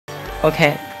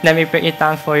Okay, let me break it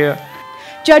down for you.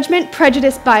 Judgment,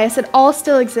 prejudice, bias, it all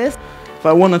still exists. If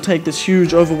I want to take this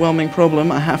huge, overwhelming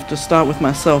problem, I have to start with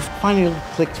myself. Finally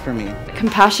clicked for me.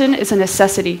 Compassion is a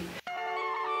necessity.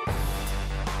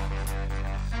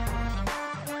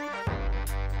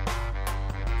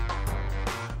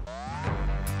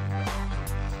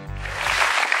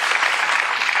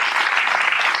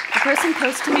 A person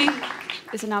close to me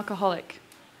is an alcoholic,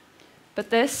 but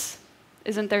this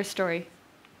isn't their story.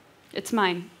 It's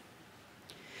mine.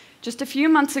 Just a few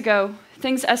months ago,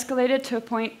 things escalated to a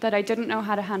point that I didn't know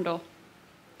how to handle.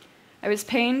 I was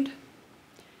pained,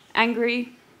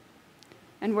 angry,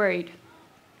 and worried.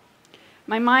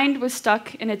 My mind was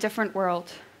stuck in a different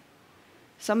world,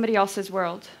 somebody else's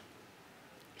world.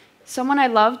 Someone I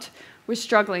loved was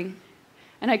struggling,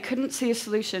 and I couldn't see a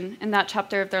solution in that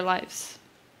chapter of their lives.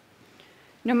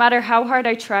 No matter how hard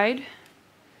I tried,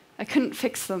 I couldn't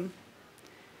fix them.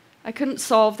 I couldn't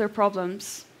solve their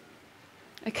problems.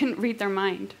 I couldn't read their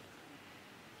mind.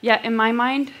 Yet in my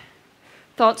mind,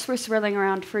 thoughts were swirling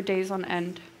around for days on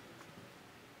end.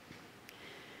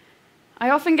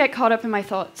 I often get caught up in my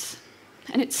thoughts,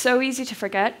 and it's so easy to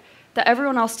forget that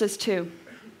everyone else does too.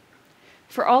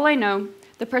 For all I know,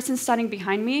 the person standing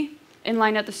behind me in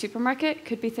line at the supermarket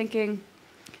could be thinking,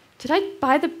 did I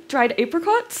buy the dried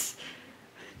apricots?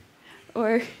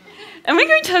 Or, am I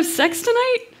going to have sex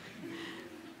tonight?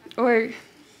 Or,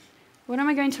 when am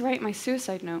I going to write my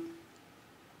suicide note?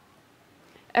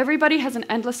 Everybody has an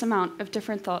endless amount of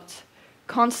different thoughts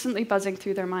constantly buzzing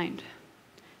through their mind.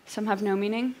 Some have no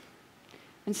meaning,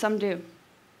 and some do.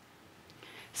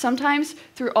 Sometimes,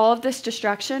 through all of this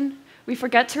distraction, we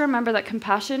forget to remember that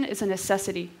compassion is a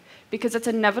necessity, because it's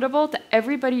inevitable that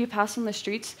everybody you pass on the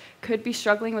streets could be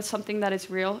struggling with something that is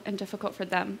real and difficult for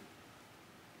them.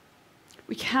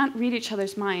 We can't read each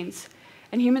other's minds,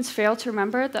 and humans fail to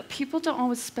remember that people don't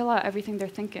always spill out everything they're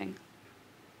thinking.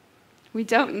 We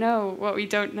don't know what we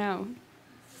don't know.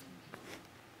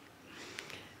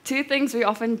 Two things we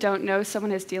often don't know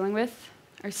someone is dealing with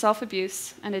are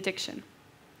self-abuse and addiction.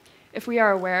 If we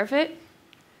are aware of it,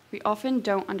 we often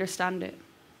don't understand it.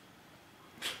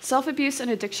 Self-abuse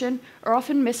and addiction are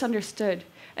often misunderstood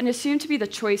and assumed to be the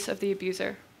choice of the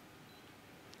abuser.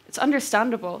 It's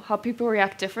understandable how people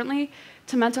react differently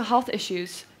to mental health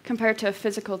issues compared to a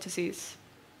physical disease.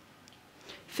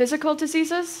 Physical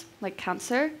diseases, like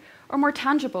cancer, are more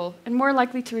tangible and more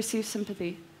likely to receive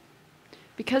sympathy.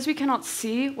 Because we cannot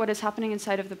see what is happening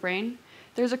inside of the brain,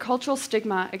 there's a cultural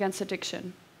stigma against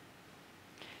addiction.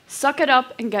 Suck it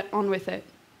up and get on with it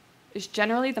is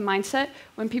generally the mindset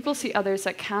when people see others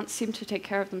that can't seem to take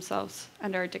care of themselves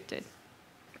and are addicted.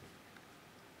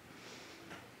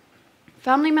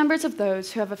 Family members of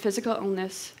those who have a physical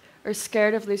illness are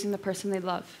scared of losing the person they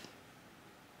love.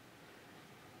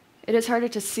 It is harder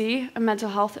to see a mental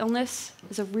health illness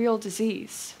as a real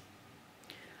disease.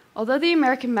 Although the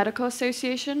American Medical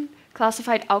Association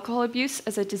classified alcohol abuse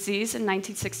as a disease in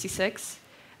 1966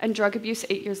 and drug abuse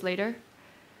 8 years later,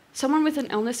 someone with an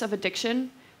illness of addiction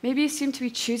may be assumed to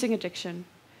be choosing addiction,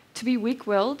 to be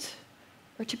weak-willed,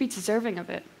 or to be deserving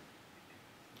of it.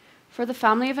 For the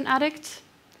family of an addict,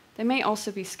 they may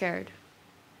also be scared.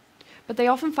 But they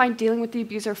often find dealing with the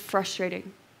abuser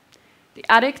frustrating. The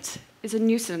addict is a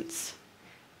nuisance.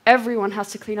 Everyone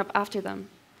has to clean up after them.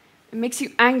 It makes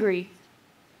you angry.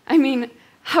 I mean,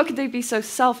 how could they be so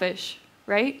selfish,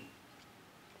 right?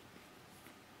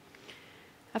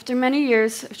 After many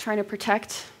years of trying to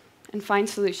protect and find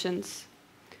solutions,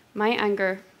 my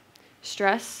anger,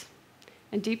 stress,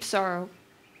 and deep sorrow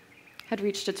had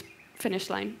reached its finish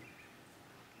line.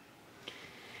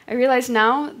 I realize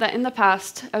now that in the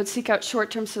past, I would seek out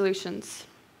short-term solutions.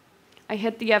 I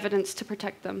hid the evidence to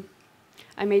protect them.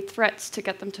 I made threats to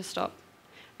get them to stop.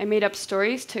 I made up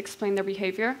stories to explain their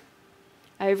behavior.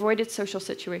 I avoided social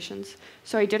situations,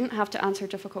 so I didn't have to answer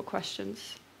difficult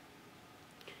questions.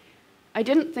 I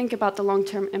didn't think about the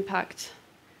long-term impact.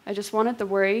 I just wanted the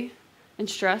worry and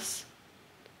stress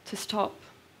to stop.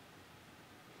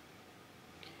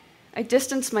 I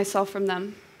distanced myself from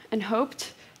them and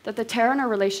hoped that the tear in our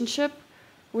relationship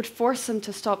would force them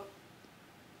to stop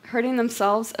hurting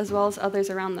themselves as well as others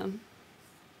around them.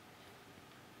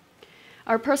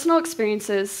 Our personal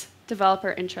experiences develop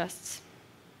our interests.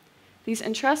 These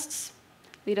interests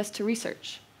lead us to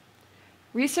research.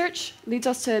 Research leads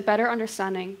us to a better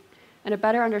understanding, and a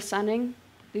better understanding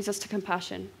leads us to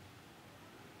compassion.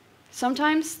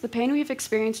 Sometimes the pain we've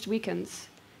experienced weakens,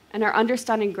 and our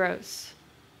understanding grows.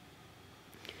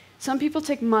 Some people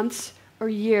take months or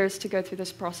years to go through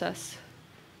this process.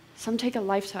 Some take a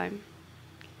lifetime.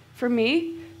 For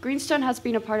me, Greenstone has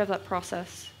been a part of that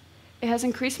process. it has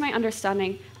increased my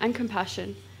understanding and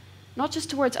compassion, not just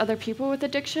towards other people with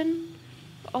addiction,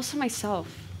 but also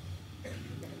myself.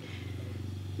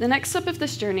 The next step of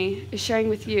this journey is sharing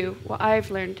with you what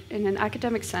I've learned in an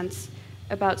academic sense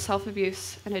about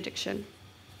self-abuse and addiction.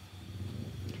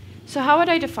 So how would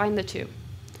I define the two?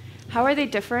 How are they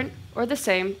different or the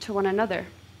same to one another?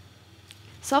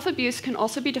 Self-abuse can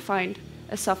also be defined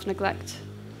as self-neglect.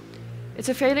 It's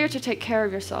a failure to take care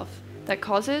of yourself that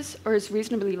causes, or is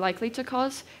reasonably likely to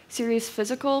cause, serious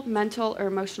physical, mental, or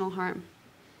emotional harm.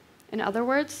 In other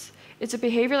words, it's a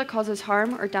behavior that causes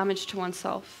harm or damage to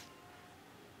oneself.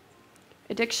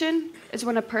 Addiction is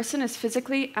when a person is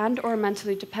physically and/or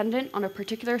mentally dependent on a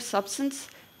particular substance,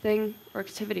 thing, or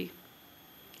activity.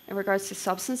 In regards to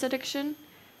substance addiction,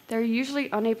 they're usually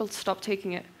unable to stop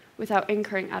taking it without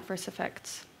incurring adverse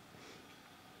effects.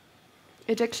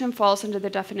 Addiction falls under the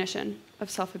definition of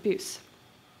self-abuse.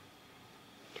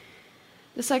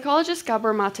 The psychologist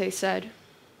Gabor Mate said,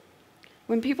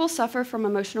 "When people suffer from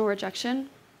emotional rejection,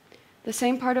 the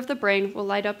same part of the brain will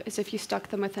light up as if you stuck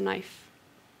them with a knife."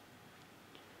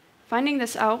 Finding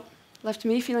this out left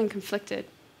me feeling conflicted.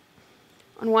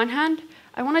 On one hand,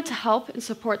 I wanted to help and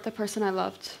support the person I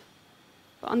loved.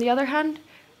 But on the other hand,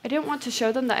 I didn't want to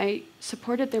show them that I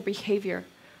supported their behavior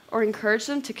or encourage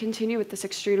them to continue with this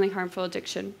extremely harmful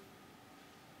addiction.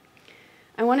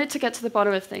 I wanted to get to the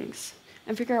bottom of things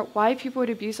and figure out why people would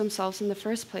abuse themselves in the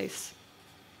first place.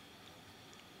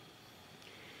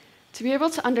 To be able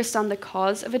to understand the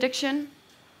cause of addiction,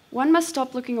 one must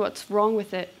stop looking at what's wrong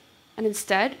with it and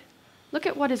instead look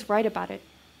at what is right about it.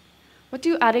 What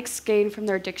do addicts gain from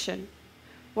their addiction?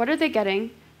 What are they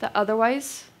getting that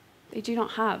otherwise they do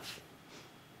not have?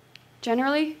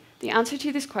 Generally, the answer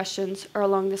to these questions are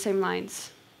along the same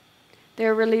lines. They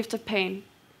are relieved of pain.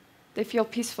 They feel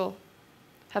peaceful,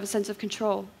 have a sense of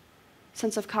control,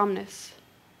 sense of calmness,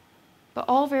 but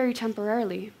all very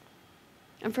temporarily.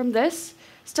 And from this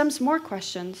stems more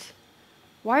questions.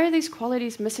 Why are these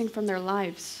qualities missing from their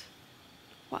lives?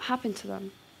 What happened to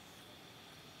them?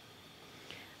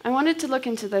 I wanted to look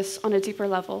into this on a deeper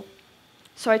level,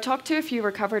 so I talked to a few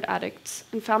recovered addicts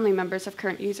and family members of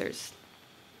current users.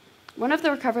 One of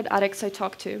the recovered addicts I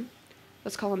talked to,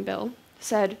 let's call him Bill,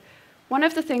 said, "One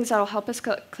of the things that will help us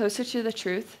get closer to the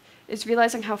truth is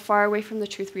realizing how far away from the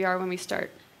truth we are when we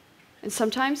start. And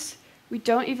sometimes we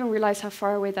don't even realize how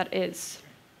far away that is."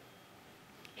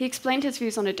 He explained his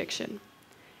views on addiction.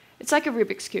 It's like a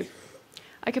Rubik's Cube.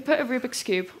 I could put a Rubik's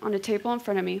Cube on a table in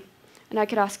front of me, and I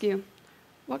could ask you,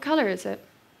 what color is it?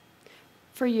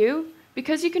 For you,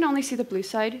 because you can only see the blue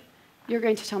side, you're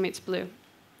going to tell me it's blue.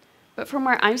 But from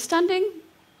where I'm standing,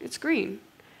 it's green.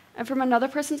 And from another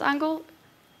person's angle,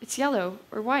 it's yellow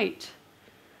or white.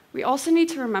 We also need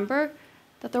to remember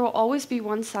that there will always be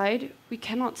one side we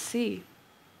cannot see.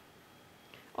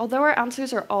 Although our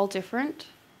answers are all different,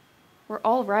 we're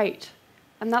all right,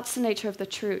 and that's the nature of the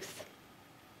truth.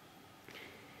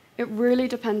 It really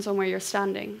depends on where you're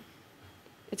standing.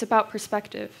 It's about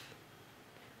perspective.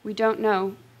 We don't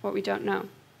know what we don't know.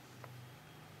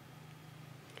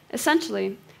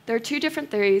 Essentially, there are two different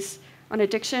theories on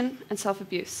addiction and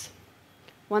self-abuse.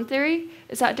 One theory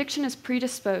is that addiction is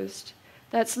predisposed,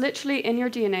 that it's literally in your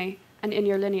DNA and in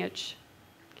your lineage.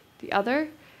 The other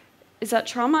is that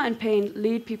trauma and pain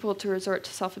lead people to resort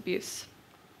to self-abuse.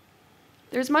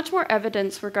 There's much more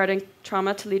evidence regarding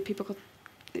trauma to lead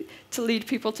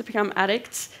people to become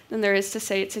addicts than there is to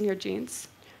say it's in your genes.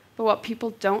 But what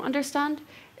people don't understand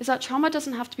is that trauma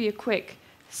doesn't have to be a quick,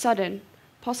 sudden,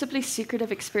 possibly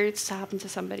secretive experience to happen to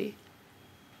somebody.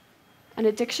 And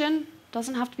addiction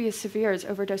doesn't have to be as severe as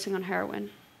overdosing on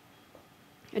heroin.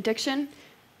 Addiction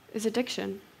is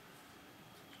addiction.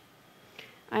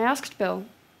 I asked Bill,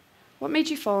 "What made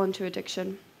you fall into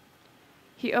addiction?"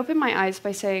 He opened my eyes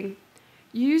by saying,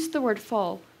 "You used the word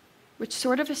fall, which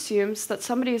sort of assumes that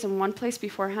somebody is in one place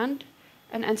beforehand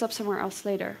and ends up somewhere else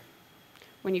later.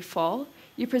 When you fall,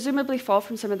 you presumably fall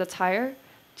from somewhere that's higher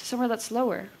to somewhere that's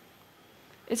lower.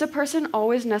 Is a person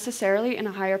always necessarily in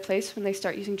a higher place when they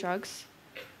start using drugs?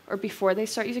 Or before they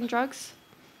start using drugs?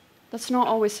 That's not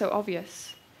always so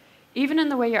obvious. Even in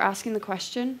the way you're asking the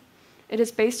question, it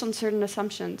is based on certain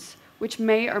assumptions, which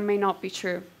may or may not be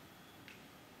true.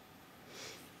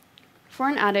 For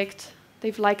an addict,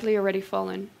 they've likely already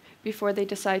fallen before they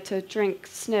decide to drink,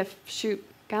 sniff, shoot,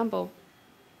 gamble."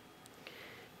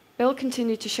 Bill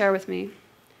continued to share with me,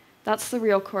 "That's the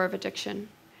real core of addiction.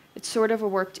 It's sort of a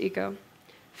warped ego,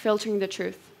 filtering the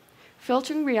truth,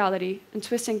 filtering reality and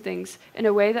twisting things in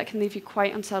a way that can leave you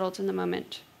quite unsettled in the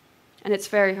moment. And it's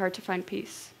very hard to find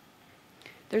peace.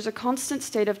 There's a constant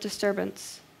state of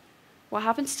disturbance. What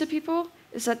happens to people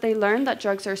is that they learn that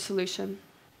drugs are a solution,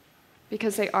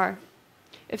 because they are.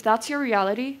 If that's your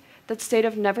reality, that state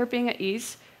of never being at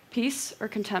ease, peace, or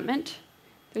contentment,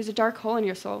 there's a dark hole in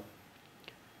your soul.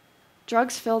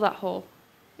 Drugs fill that hole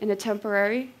in a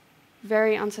temporary,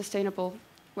 very unsustainable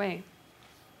way.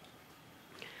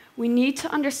 We need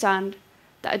to understand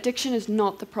that addiction is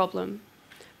not the problem,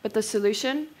 but the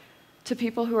solution to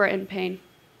people who are in pain.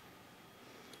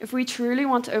 If we truly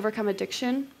want to overcome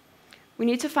addiction, we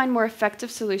need to find more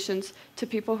effective solutions to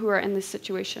people who are in this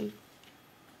situation.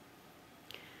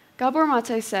 Gabor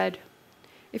Mate said,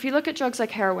 if you look at drugs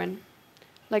like heroin,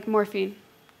 like morphine,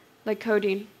 like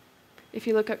codeine, if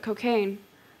you look at cocaine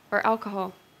or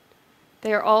alcohol,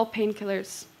 they are all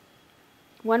painkillers.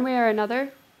 One way or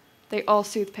another, they all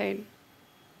soothe pain.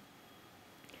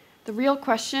 The real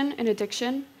question in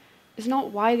addiction is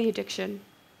not why the addiction,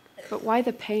 but why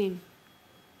the pain.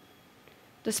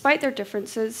 Despite their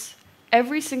differences,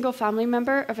 every single family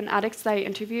member of an addict that I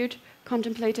interviewed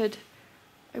contemplated,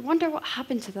 I wonder what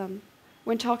happened to them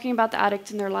when talking about the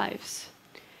addict in their lives.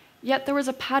 Yet there was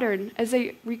a pattern as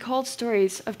they recalled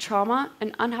stories of trauma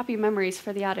and unhappy memories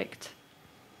for the addict.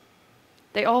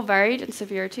 They all varied in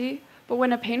severity, but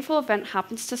when a painful event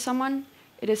happens to someone,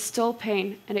 it is still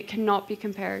pain and it cannot be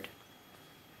compared.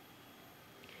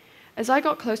 As I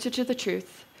got closer to the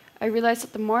truth, I realized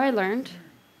that the more I learned,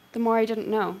 the more I didn't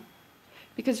know.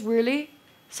 Because really,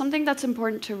 something that's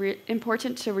important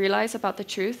to realize about the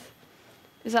truth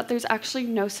is that there's actually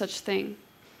no such thing.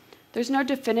 There's no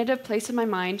definitive place in my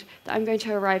mind that I'm going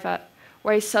to arrive at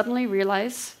where I suddenly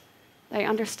realize that I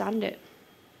understand it.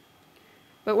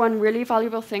 But one really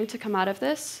valuable thing to come out of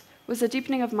this was the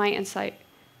deepening of my insight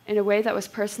in a way that was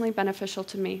personally beneficial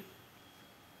to me.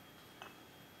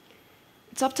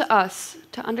 It's up to us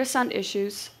to understand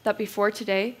issues that before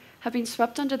today have been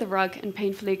swept under the rug and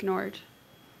painfully ignored.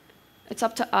 It's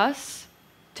up to us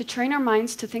to train our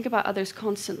minds to think about others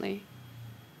constantly.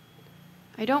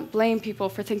 I don't blame people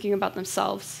for thinking about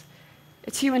themselves.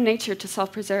 It's human nature to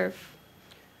self-preserve.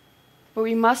 But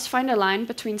we must find a line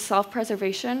between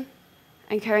self-preservation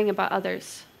and caring about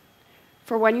others.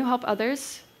 For when you help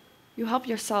others, you help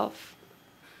yourself.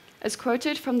 As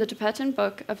quoted from the Tibetan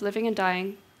book of Living and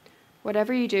Dying,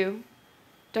 whatever you do,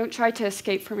 don't try to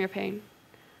escape from your pain,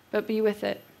 but be with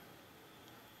it.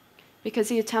 Because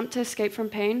the attempt to escape from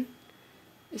pain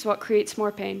is what creates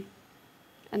more pain,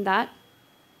 and that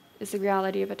is the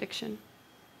reality of addiction.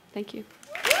 Thank you.